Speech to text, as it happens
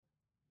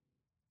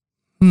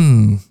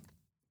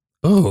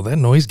Oh, that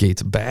noise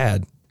gate's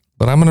bad,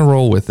 but I'm going to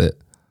roll with it.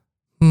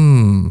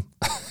 Hear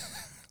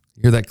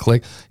that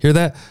click? Hear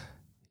that?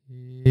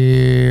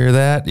 Hear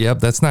that? Yep,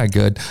 that's not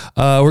good.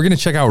 We're going to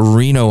check out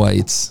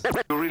Renoites.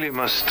 You really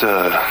must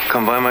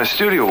come by my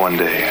studio one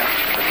day.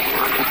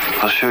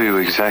 I'll show you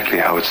exactly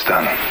how it's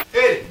done.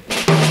 Hey.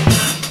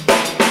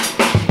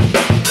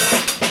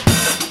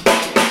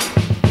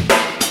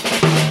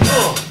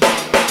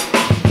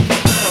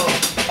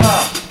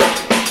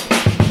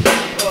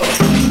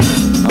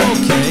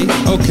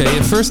 Okay,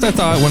 at first I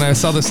thought, when I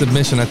saw the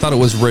submission, I thought it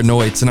was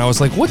Renoites, and I was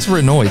like, what's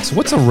Renoites?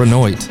 What's a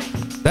Renoite?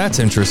 That's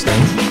interesting.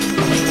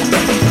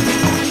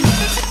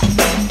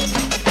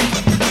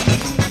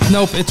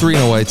 Nope, it's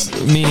Renoites,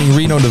 meaning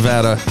Reno,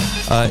 Nevada.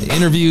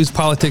 Interviews,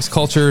 politics,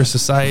 culture,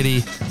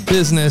 society,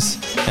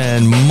 business,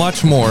 and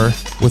much more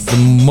with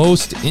the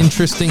most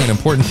interesting and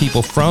important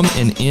people from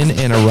and in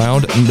and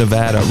around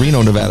Nevada,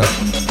 Reno, Nevada.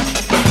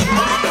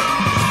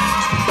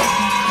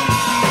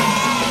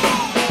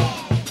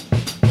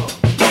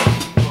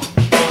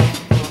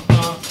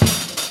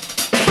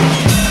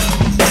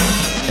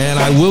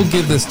 I will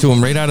give this to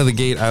him right out of the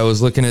gate. I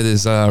was looking at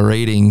his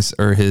ratings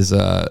or his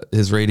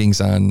ratings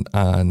on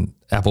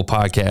Apple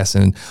Podcasts,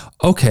 and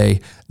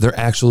okay, they're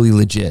actually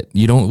legit.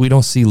 We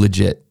don't see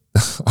legit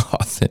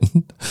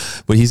often,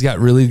 but he's got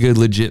really good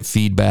legit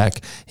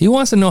feedback. He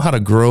wants to know how to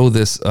grow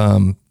this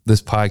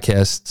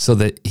podcast so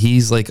that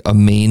he's like a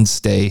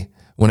mainstay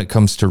when it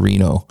comes to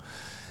Reno.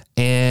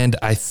 And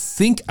I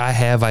think I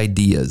have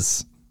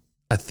ideas.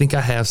 I think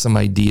I have some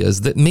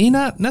ideas that may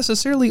not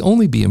necessarily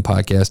only be in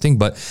podcasting,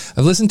 but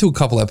I've listened to a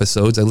couple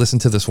episodes. I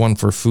listened to this one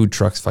for food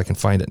trucks, if I can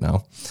find it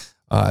now.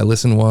 I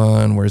listened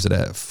one, where's it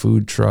at?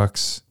 Food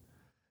trucks,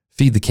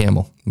 Feed the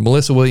Camel,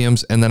 Melissa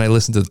Williams, and then I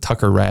listened to the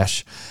Tucker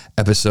Rash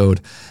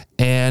episode.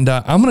 And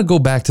I'm going to go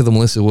back to the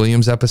Melissa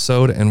Williams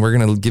episode, and we're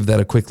going to give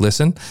that a quick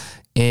listen.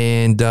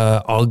 And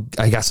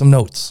I got some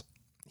notes.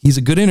 He's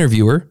a good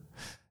interviewer.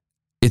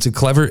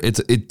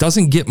 It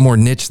doesn't get more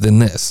niche than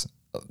this.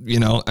 You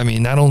know, I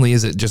mean, not only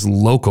is it just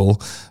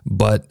local,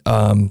 but,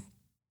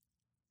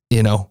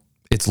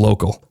 it's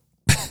local.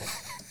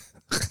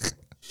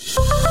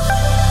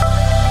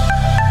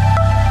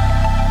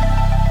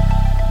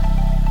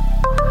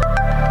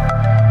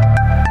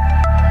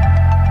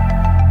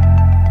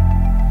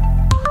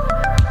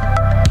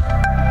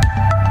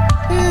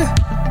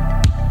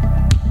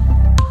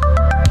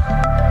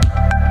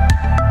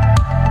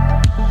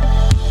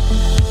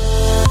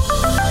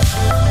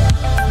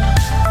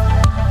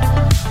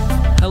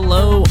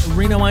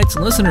 Renoites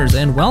listeners,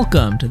 and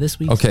welcome to this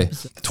week's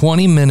episode.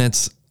 20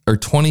 minutes or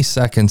 20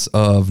 seconds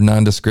of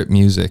nondescript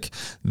music.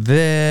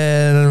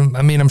 Then,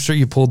 I mean, I'm sure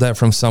you pulled that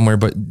from somewhere,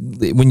 but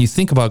when you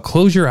think about,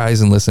 close your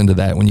eyes and listen to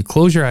that. When you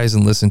close your eyes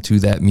and listen to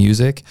that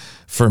music,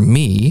 for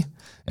me,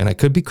 and I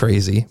could be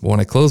crazy, but when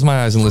I close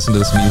my eyes and listen to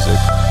this music,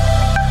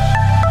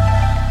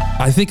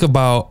 I think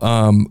about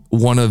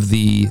one of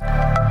the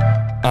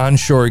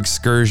onshore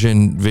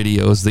excursion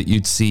videos that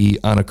you'd see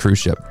on a cruise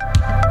ship.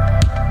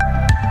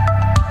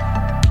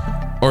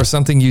 Or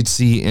something you'd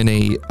see in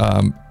a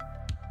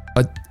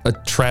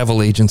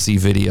travel agency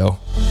video.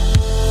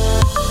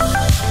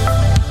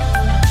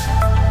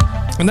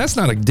 And that's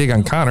not a dig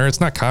on Connor. It's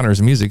not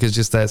Connor's music. It's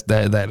just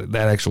that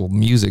actual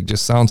music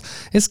just sounds.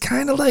 It's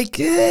kind of like,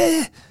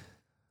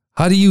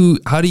 How do you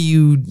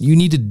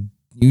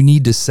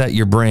need to set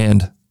your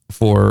brand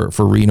for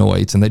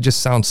Renoites, and they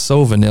just sound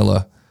so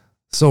vanilla,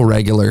 so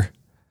regular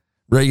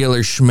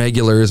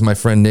schmegular, as my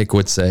friend Nick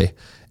would say,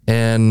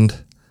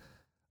 and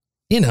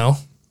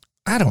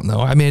I don't know.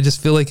 I mean, I just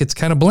feel like it's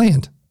kind of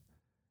bland.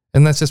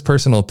 And that's just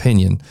personal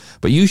opinion.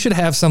 But you should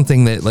have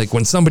something that, like,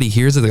 when somebody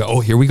hears it, they go,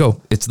 oh, here we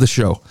go. It's the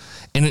show.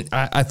 And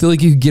I feel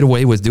like you could get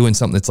away with doing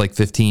something that's like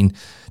 10,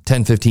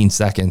 15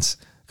 seconds.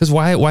 Because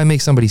why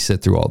make somebody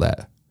sit through all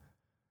that?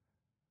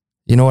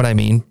 You know what I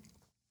mean?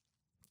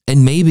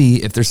 And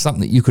maybe if there's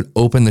something that you could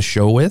open the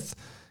show with,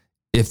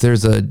 if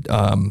there's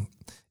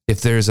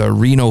a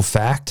Reno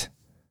fact,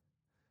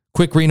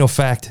 quick Reno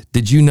fact,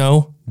 did you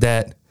know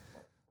that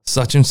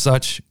such and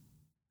such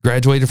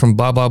graduated from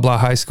blah, blah, blah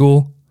high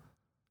school?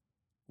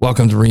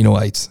 Welcome to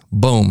Renoites.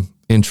 Boom.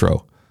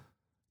 Intro.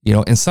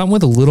 And something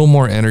with a little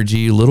more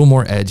energy, a little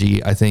more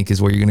edgy, I think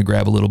is where you're going to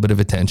grab a little bit of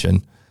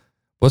attention.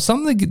 But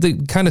something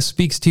that kind of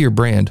speaks to your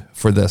brand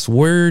for this.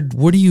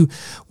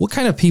 What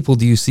kind of people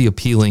do you see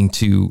appealing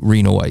to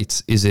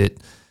Renoites? Is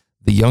it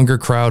the younger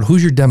crowd?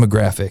 Who's your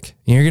demographic?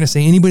 And you're going to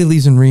say anybody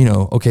lives in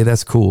Reno. Okay,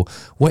 that's cool.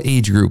 What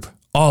age group?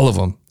 All of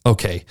them.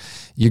 Okay,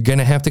 you're going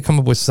to have to come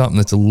up with something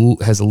that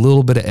has a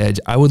little bit of edge.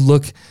 I would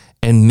look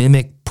and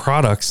mimic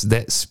products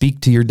that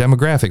speak to your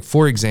demographic.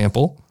 For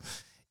example,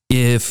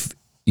 if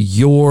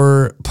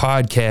your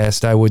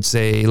podcast, I would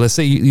say, let's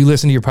say you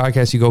listen to your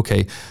podcast, you go,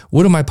 okay,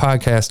 what am I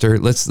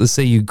podcaster? Let's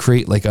say you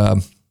create like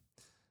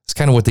it's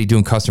kind of what they do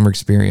in customer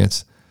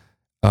experience.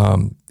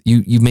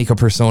 you make a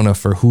persona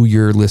for who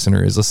your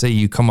listener is. Let's say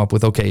you come up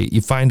with, okay,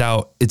 you find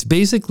out it's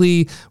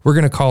basically, we're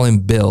going to call him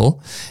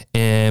Bill,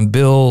 and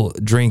Bill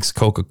drinks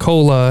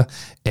Coca-Cola,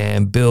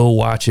 and Bill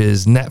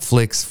watches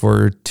Netflix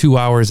for 2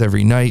 hours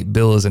every night.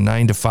 Bill is a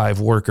 9-to-5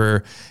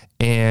 worker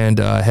and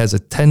has a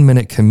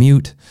 10-minute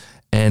commute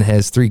and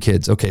has 3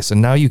 kids. Okay, so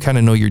now you kind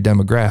of know your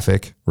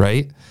demographic,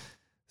 right?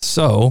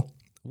 So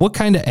what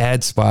kind of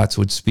ad spots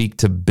would speak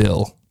to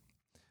Bill?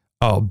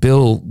 Oh,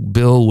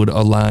 Bill would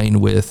align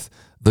with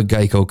the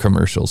Geico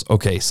commercials.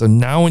 Okay, so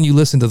now when you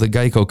listen to the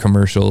Geico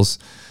commercials,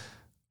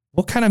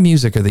 what kind of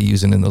music are they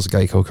using in those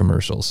Geico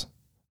commercials?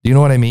 Do you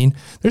know what I mean?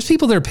 There's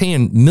people that are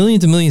paying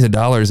millions and millions of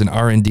dollars in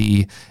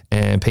R&D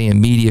and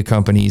paying media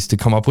companies to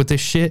come up with this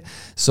shit.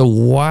 So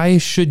why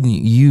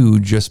shouldn't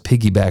you just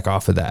piggyback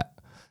off of that?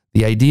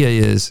 The idea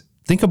is,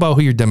 think about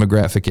who your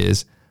demographic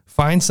is,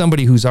 find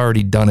somebody who's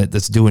already done it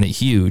that's doing it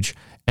huge,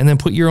 and then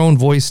put your own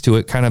voice to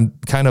it,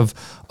 kind of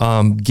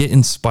get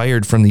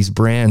inspired from these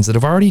brands that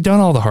have already done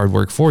all the hard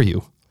work for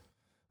you.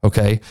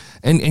 Okay.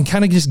 And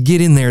kind of just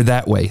get in there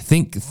that way.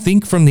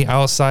 Think from the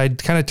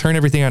outside, kind of turn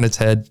everything on its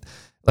head.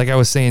 Like I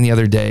was saying the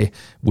other day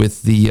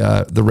with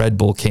the Red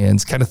Bull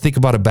cans, kind of think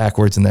about it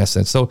backwards in that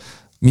sense. So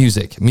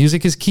music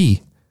is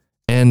key,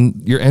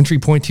 and your entry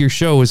point to your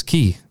show is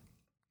key.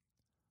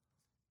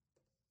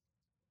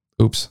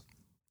 Oops.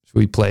 Should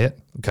we play it?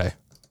 Okay.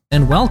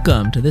 And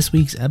welcome to this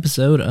week's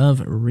episode of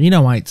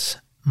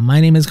Renoites.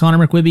 My name is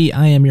Connor McQuibby.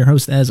 I am your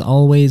host as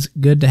always.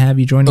 Good to have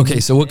you joining me.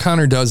 Okay, so what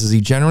Connor does is he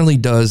generally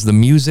does the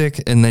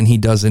music, and then he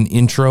does an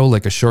intro,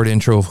 like a short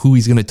intro of who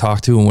he's going to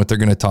talk to and what they're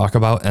going to talk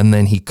about, and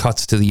then he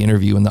cuts to the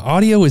interview. And the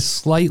audio is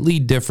slightly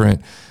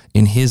different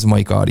in his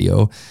mic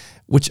audio,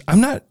 which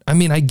I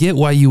get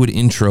why you would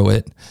intro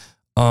it.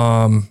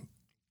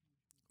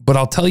 But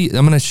I'll tell you,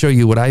 I'm going to show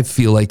you what I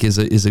feel like is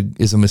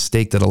a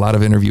mistake that a lot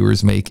of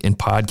interviewers make in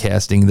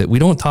podcasting that we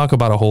don't talk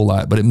about a whole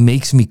lot, but it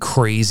makes me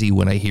crazy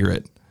when I hear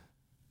it.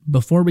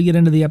 Before we get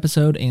into the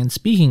episode, and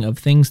speaking of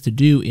things to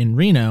do in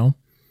Reno,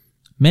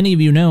 many of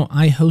you know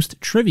I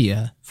host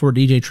trivia for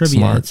DJ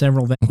Trivia at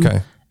several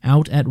venues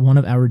out at one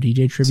of our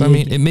DJ Trivia. So,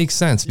 it makes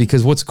sense,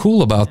 because what's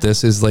cool about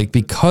this is, like,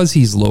 because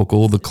he's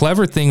local, the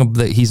clever thing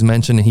that he's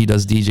mentioned, and he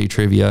does DJ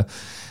Trivia,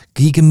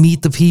 he can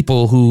meet the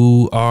people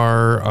who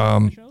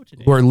are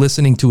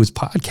listening to his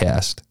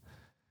podcast.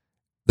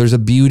 There's a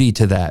beauty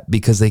to that,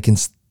 because they can,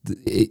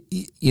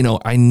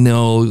 I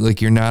know,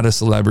 like, you're not a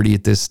celebrity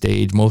at this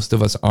stage. Most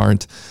of us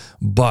aren't,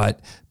 but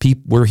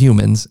we're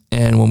humans.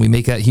 And when we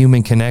make that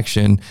human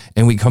connection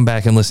and we come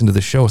back and listen to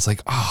the show, it's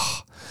like,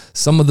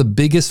 some of the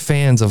biggest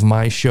fans of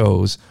my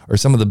shows, or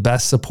some of the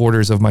best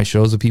supporters of my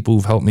shows, the people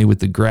who've helped me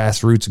with the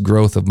grassroots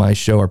growth of my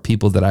show, are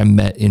people that I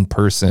met in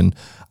person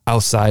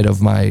outside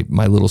of my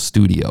little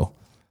studio.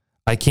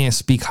 I can't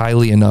speak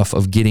highly enough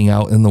of getting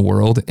out in the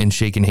world and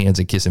shaking hands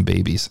and kissing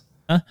babies.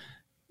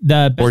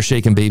 Or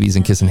shaking babies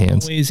and kissing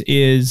hands. Always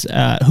is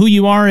who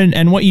you are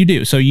and what you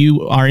do. So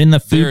you are in the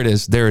food.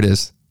 There it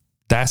is.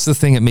 That's the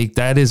thing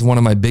that is one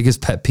of my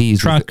biggest pet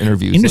peeves with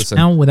interviews.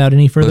 Now, without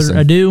any further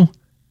ado,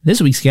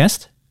 this week's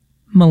guest,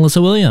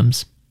 Melissa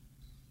Williams.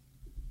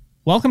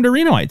 Welcome to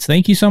Renoites.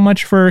 Thank you so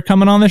much for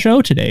coming on the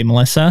show today,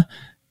 Melissa.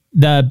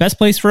 The best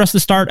place for us to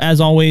start,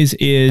 as always,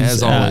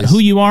 is who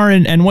you are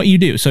and what you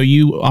do. So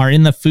you are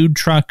in the food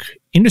truck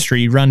industry.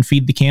 You run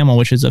Feed the Camel,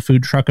 which is a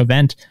food truck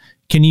event.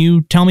 Can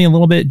you tell me a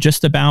little bit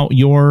just about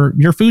your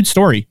food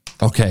story?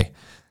 Okay.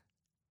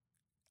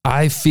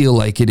 I feel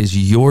like it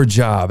is your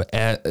job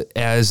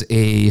as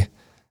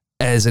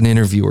an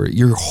interviewer.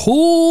 Your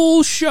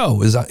whole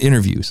show is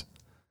interviews.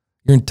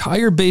 Your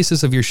entire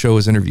basis of your show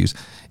is interviews.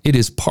 It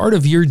is part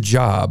of your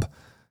job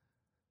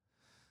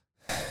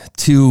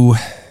to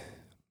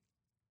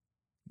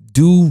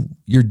do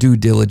your due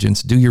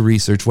diligence, do your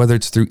research, whether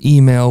it's through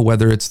email,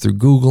 whether it's through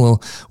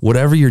Google,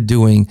 whatever you're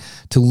doing,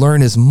 to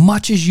learn as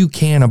much as you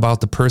can about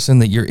the person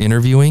that you're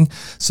interviewing,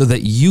 so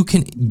that you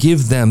can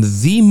give them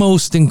the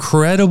most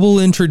incredible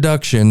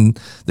introduction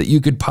that you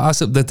could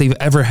that they've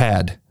ever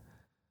had.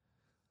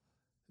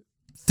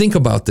 Think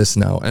about this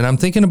now. And I'm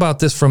thinking about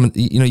this from,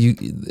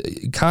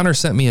 Connor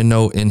sent me a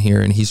note in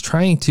here, and he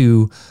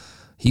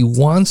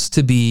wants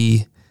to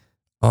be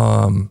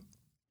a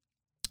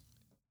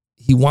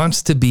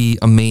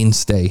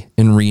mainstay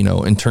in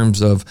Reno, in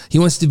terms of, he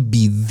wants to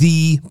be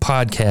the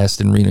podcast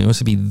in Reno. He wants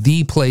to be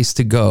the place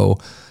to go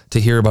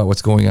to hear about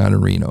what's going on in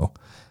Reno,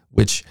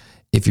 which,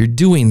 if you're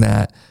doing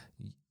that,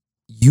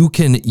 you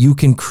can,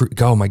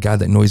 oh my God,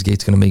 that noise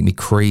gate's going to make me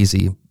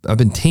crazy. I've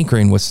been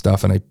tinkering with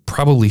stuff, and I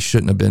probably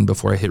shouldn't have been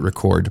before I hit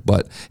record,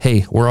 but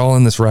hey, we're all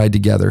in this ride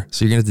together.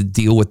 So you're going to have to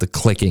deal with the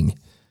clicking.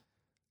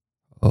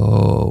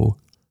 Oh,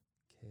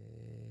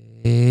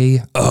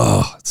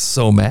 it's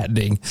so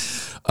maddening.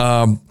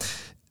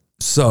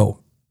 So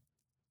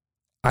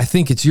I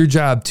think it's your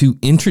job to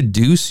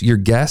introduce your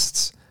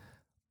guests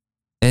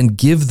and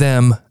give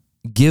them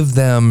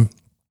the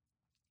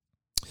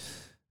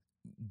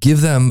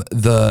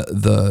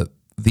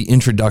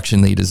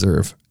introduction they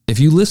deserve. If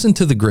you listen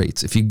to the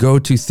greats, if you go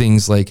to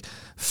things like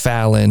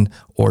Fallon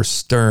or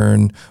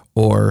Stern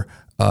or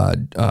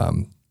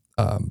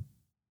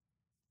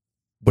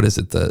what is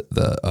it?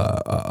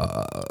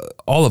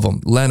 All of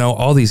them, Leno,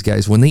 all these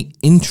guys, when they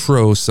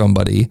intro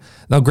somebody,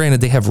 now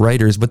granted they have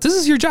writers, but this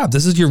is your job.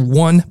 This is your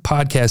one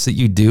podcast that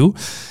you do.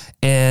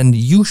 And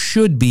you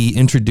should be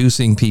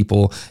introducing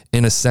people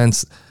in a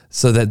sense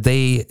so that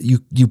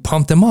you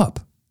pump them up.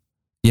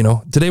 You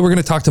know, today we're going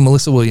to talk to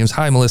Melissa Williams.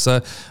 Hi,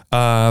 Melissa.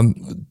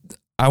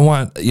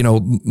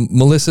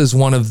 Melissa's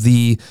one of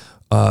the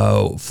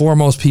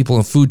foremost people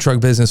in food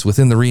truck business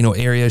within the Reno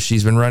area.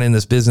 She's been running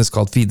this business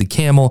called Feed the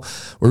Camel.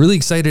 We're really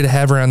excited to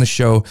have her on the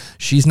show.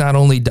 She's not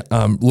only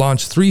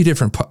launched 3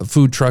 different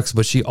food trucks,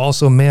 but she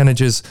also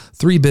manages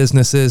 3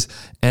 businesses.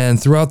 And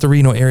throughout the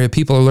Reno area,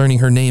 people are learning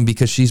her name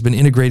because she's been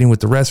integrating with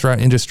the restaurant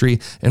industry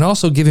and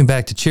also giving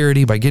back to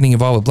charity by getting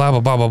involved with blah,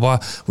 blah, blah, blah, blah,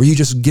 where you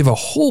just give a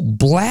whole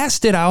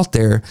blast it out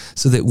there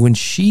so that when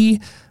she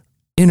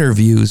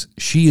interviews,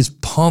 she is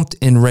pumped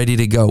and ready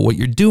to go. What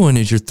you're doing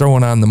is you're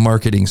throwing on the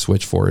marketing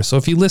switch for her. So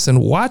if you listen,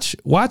 watch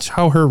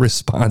how her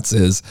response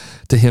is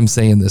to him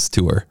saying this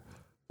to her.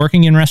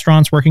 Working in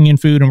restaurants, working in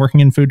food, and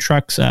working in food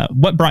trucks.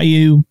 What brought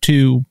you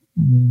to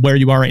where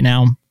you are right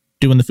now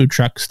doing the food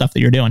truck stuff that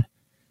you're doing?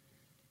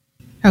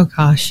 Oh,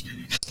 gosh.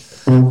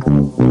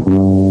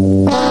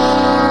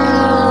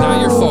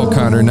 Not your fault,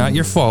 Connor, not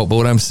your fault. But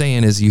what I'm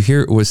saying is you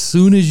hear, as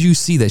soon as you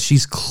see that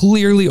she's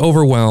clearly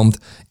overwhelmed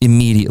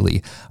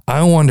immediately.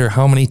 I wonder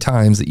how many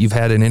times that you've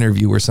had an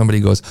interview where somebody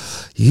goes,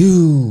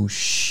 you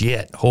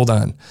shit, hold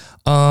on.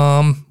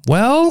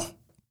 Well,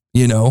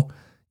 you know,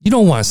 you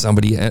don't want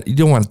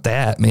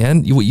that,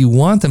 man. What you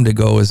want them to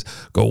go is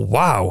go,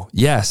 wow,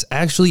 yes,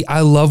 actually, I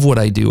love what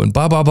I do. And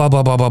blah, blah, blah,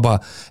 blah, blah, blah, blah.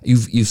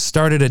 You've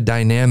started a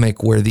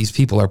dynamic where these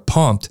people are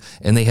pumped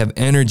and they have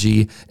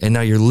energy. And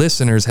now your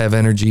listeners have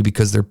energy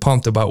because they're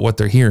pumped about what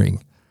they're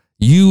hearing.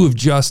 You have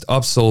just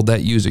upsold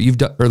that user. You've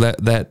done, or that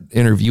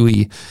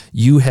interviewee.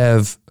 You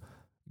have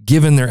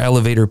given their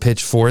elevator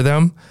pitch for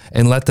them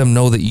and let them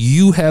know that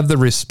you have the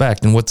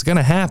respect. And what's going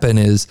to happen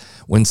is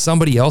when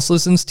somebody else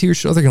listens to your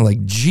show, they're going to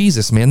like,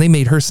 Jesus, man, they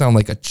made her sound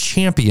like a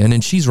champion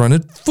and she's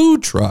running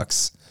food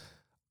trucks.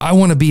 I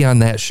want to be on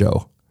that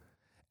show.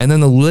 And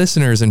then the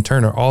listeners in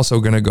turn are also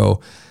going to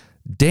go,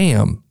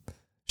 damn,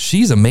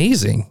 she's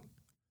amazing.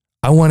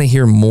 I want to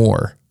hear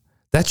more.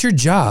 That's your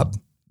job.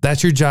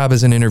 That's your job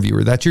as an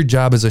interviewer. That's your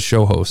job as a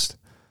show host.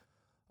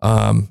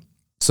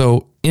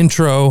 So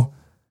intro,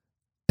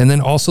 and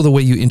then also the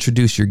way you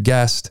introduce your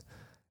guest.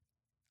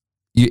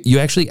 You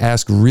actually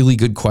ask really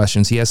good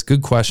questions. He asks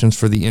good questions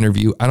for the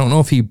interview. I don't know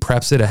if he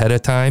preps it ahead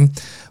of time,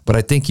 but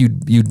I think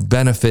you'd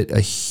benefit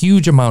a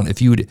huge amount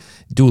if you would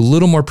do a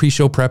little more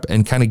pre-show prep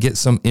and kind of get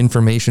some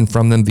information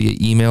from them via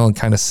email and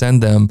kind of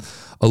send them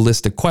a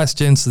list of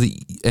questions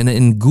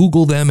and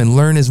Google them and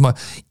learn as much.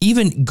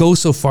 Even go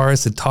so far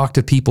as to talk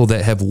to people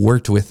that have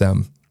worked with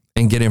them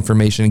and get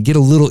information and get a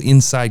little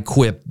inside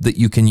quip that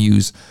you can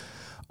use.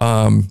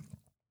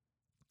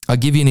 I'll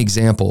give you an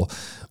example.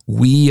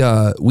 We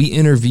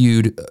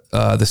interviewed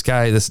this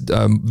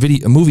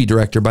movie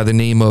director by the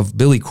name of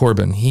Billy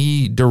Corben.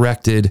 He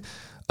directed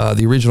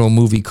the original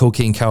movie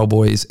Cocaine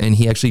Cowboys, and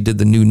he actually did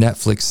the new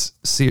Netflix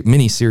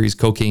miniseries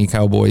Cocaine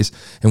Cowboys.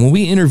 And when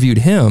we interviewed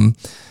him,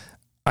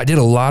 I did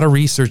a lot of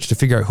research to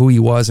figure out who he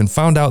was and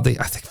found out I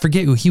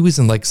forget who he was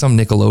in, like some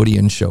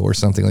Nickelodeon show or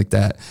something like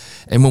that.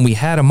 And when we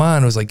had him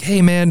on, I was like,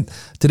 hey man,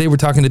 today we're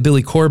talking to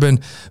Billy Corben.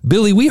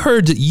 Billy, we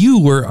heard that you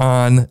were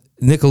on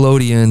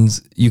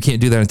Nickelodeon's You Can't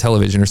Do That on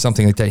Television or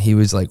something like that. He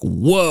was like,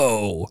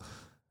 whoa,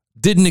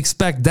 didn't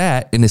expect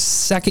that. And the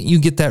second you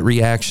get that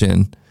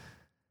reaction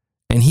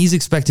and he's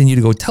expecting you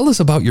to go, tell us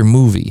about your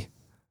movie.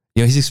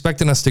 You know, he's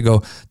expecting us to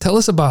go, tell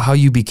us about how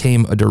you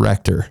became a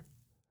director.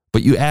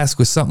 But you ask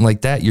with something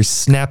like that, you're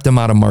snapped them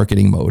out of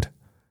marketing mode.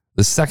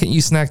 The second you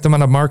snack them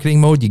out of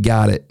marketing mode, you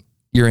got it.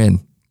 You're in.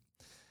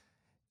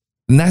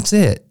 And that's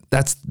it.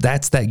 That's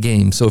that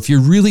game. So if you're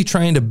really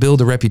trying to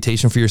build a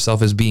reputation for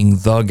yourself as being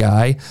the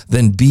guy,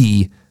 then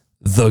be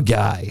the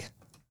guy.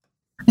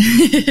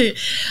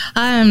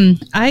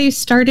 I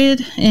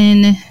started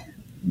in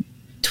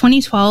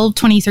 2012,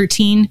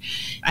 2013,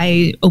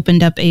 I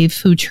opened up a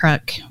food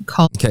truck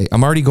called... Okay,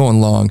 I'm already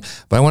going long,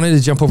 but I wanted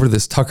to jump over to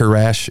this Tucker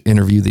Rash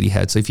interview that he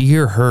had. So if you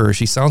hear her,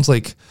 she sounds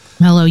like...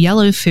 Mellow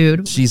Yellow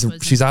Food.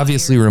 She's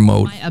obviously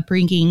remote. My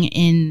upbringing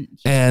in...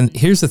 And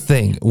here's the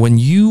thing. When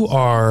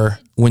you're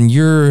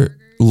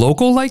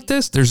local like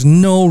this, there's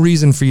no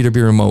reason for you to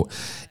be remote.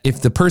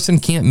 If the person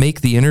can't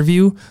make the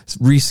interview,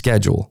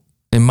 reschedule.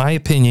 In my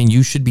opinion,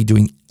 you should be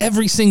doing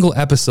every single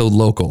episode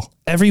local.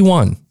 Every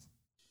one.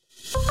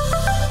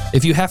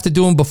 If you have to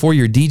do them before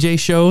your DJ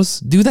shows,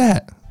 do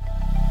that.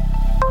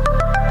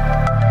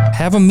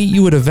 Have them meet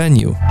you at a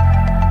venue.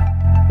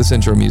 This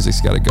intro music's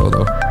got to go,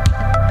 though.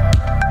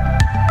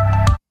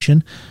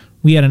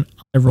 We had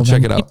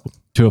check it out.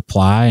 To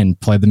apply and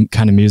play the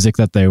kind of music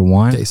that they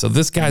want. Okay, so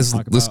this guy's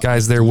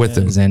there with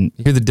them. And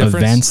hear the difference?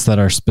 Events that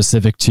are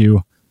specific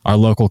to our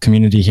local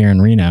community here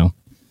in Reno.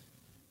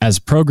 As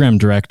program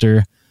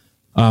director,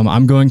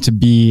 I'm going to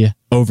be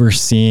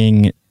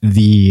overseeing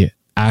the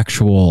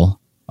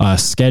actual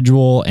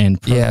schedule and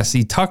yeah,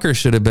 see, Tucker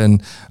should have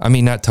been, I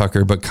mean, not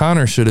Tucker, but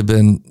Connor should have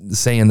been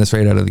saying this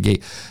right out of the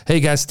gate. Hey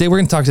guys, today we're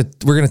going to talk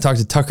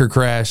to Tucker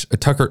Crash.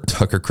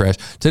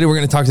 Today we're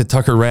going to talk to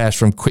Tucker Rash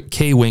from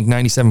K-Wink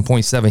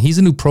 97.7. He's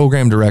a new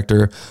program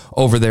director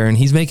over there, and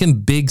he's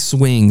making big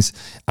swings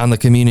on the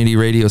community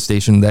radio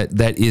station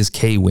that is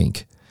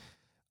K-Wink.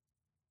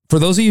 For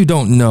those of you who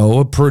don't know,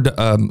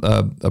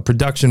 a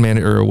production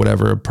manager or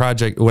whatever, a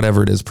project,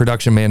 whatever it is,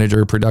 production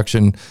manager,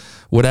 production,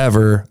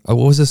 whatever. What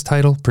was this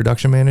title?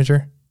 Production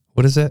manager?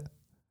 What is it?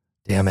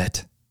 Damn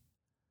it.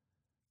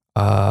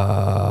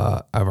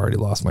 I've already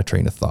lost my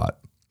train of thought.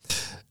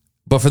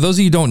 But for those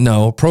of you who don't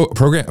know,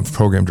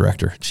 program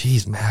director.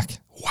 Jeez, Mac.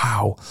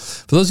 Wow.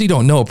 For those of you who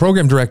don't know, a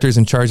program director is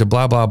in charge of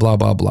blah, blah, blah,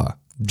 blah, blah,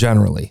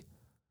 generally.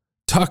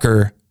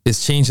 Tucker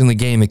is changing the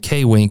game at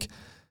K-Wink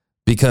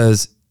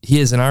because he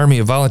is an army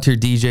of volunteer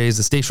DJs.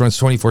 The station runs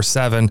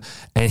 24/7,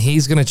 and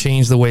he's going to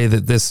change the way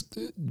that this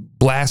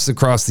blasts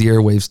across the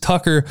airwaves.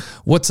 Tucker,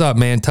 what's up,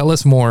 man? Tell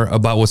us more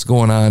about what's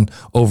going on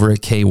over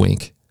at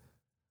K-Wink.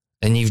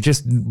 And you've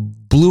just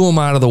blew him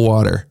out of the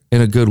water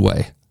in a good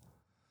way.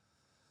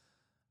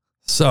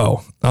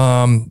 So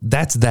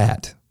that's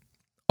that.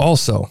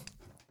 Also,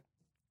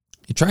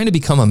 you're trying to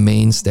become a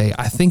mainstay.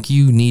 I think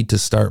you need to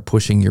start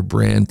pushing your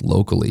brand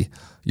locally.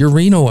 Your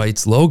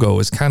Renoites logo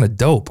is kind of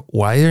dope.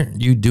 Why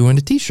aren't you doing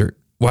a t-shirt?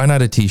 Why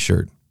not a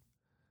t-shirt?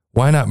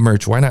 Why not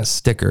merch? Why not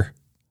sticker?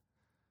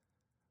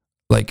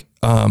 Like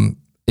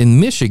in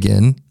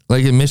Michigan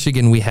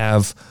we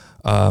have,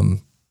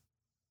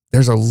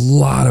 there's a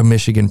lot of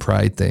Michigan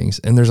pride things,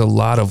 and there's a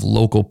lot of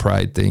local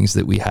pride things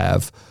that we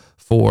have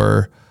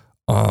for,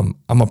 I'm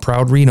a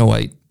proud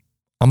Renoite.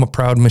 I'm a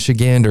proud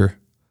Michigander.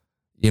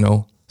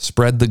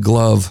 Spread the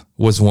glove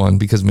was one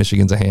because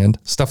Michigan's a hand.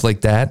 Stuff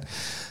like that.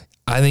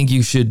 I think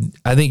you should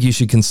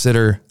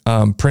consider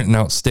printing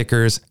out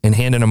stickers and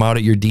handing them out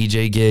at your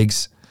DJ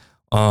gigs.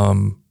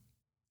 You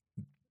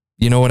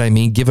know what I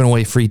mean? Giving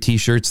away free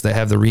t-shirts that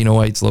have the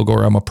Renoites logo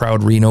or I'm a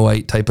proud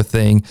Renoite type of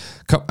thing.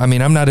 I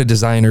mean, I'm not a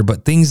designer,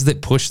 but things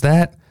that push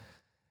that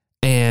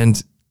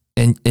and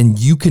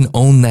you can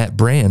own that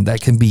brand.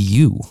 That can be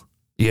you,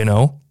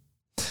 and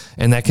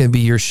that can be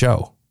your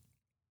show.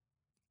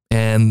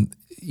 And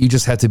you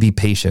just have to be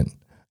patient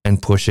and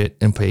push it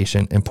and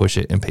patient and push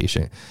it and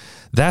patient.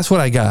 That's what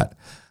I got.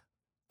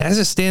 As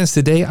it stands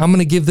today, I'm going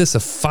to give this a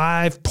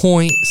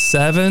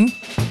 5.7.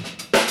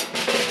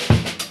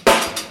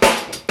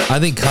 I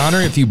think, Connor,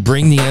 if you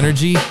bring the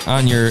energy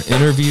on your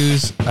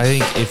interviews, I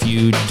think if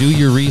you do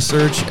your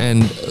research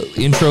and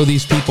intro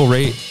these people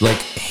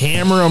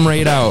hammer them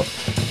right out.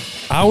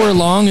 Hour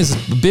long is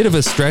a bit of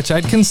a stretch.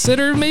 I'd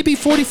consider maybe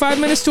 45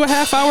 minutes to a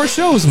half hour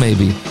shows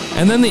maybe.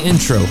 And then the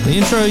intro. The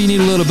intro, you need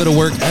a little bit of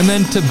work. And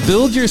then to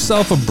build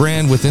yourself a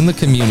brand within the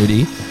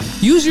community,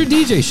 use your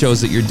DJ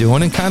shows that you're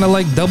doing and kind of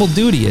like double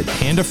duty it.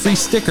 Hand a free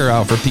sticker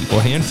out for people.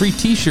 Hand free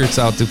t-shirts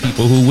out to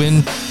people who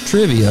win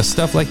trivia.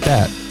 Stuff like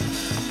that.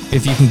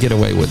 If you can get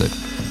away with it.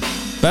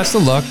 Best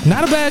of luck.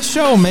 Not a bad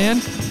show, man.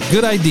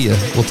 Good idea.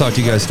 We'll talk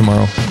to you guys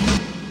tomorrow.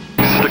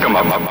 Stick 'em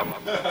up.